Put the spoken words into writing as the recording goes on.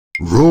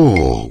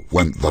Roar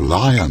went the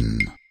lion.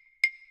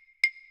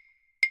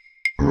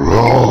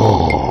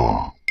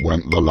 Roar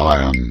went the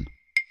lion.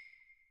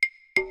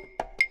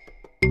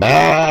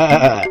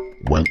 Baa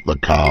went the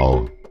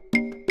cow.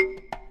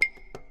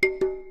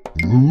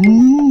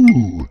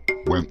 Moo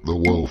went the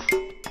wolf.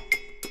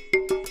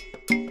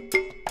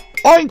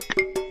 Oink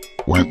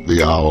went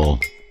the owl.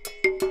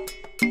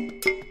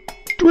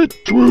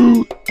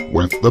 Twit-twoo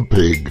went the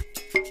pig.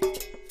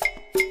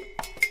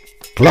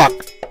 Cluck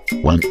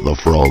went the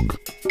frog.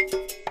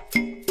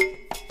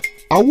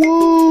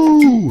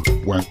 Awoo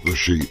went the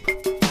sheep.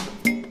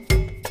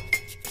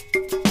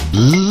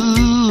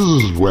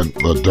 Bzzz went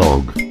the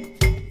dog.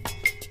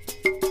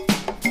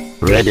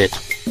 Reddit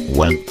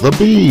went the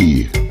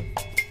bee.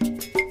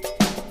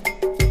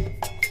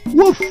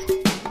 Woof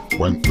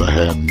went the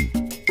hen.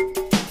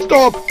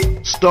 Stop!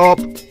 Stop!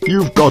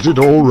 You've got it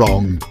all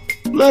wrong.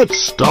 Let's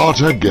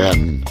start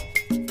again.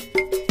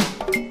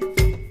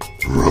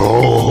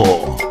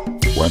 Roar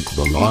went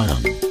the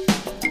lion.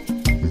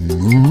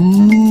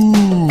 Moo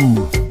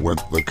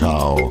went the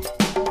cow.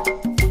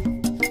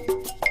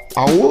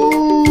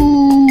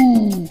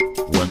 Awoo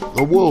went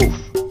the wolf.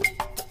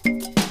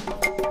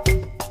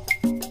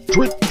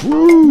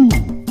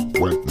 Twit-twoo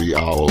went the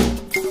owl.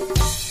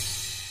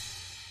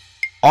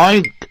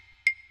 Oink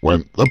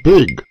went the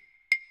pig.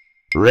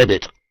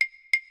 Ribbit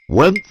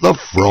went the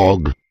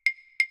frog.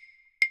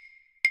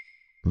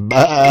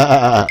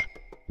 Baa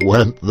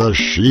went the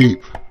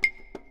sheep.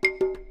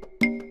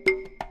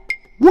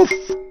 Woof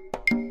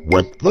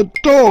went the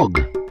dog.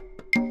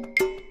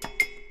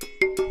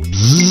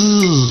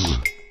 Bzzz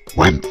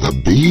went the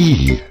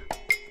bee.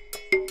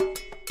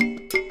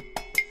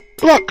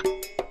 Cluck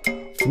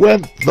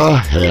went the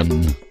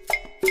hen.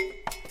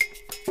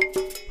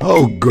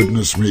 Oh,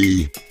 goodness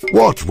me,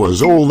 what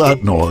was all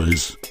that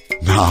noise?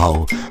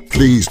 Now,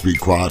 please be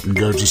quiet and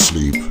go to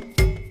sleep.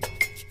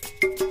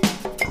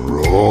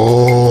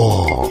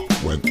 Roar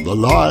went the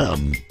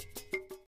lion.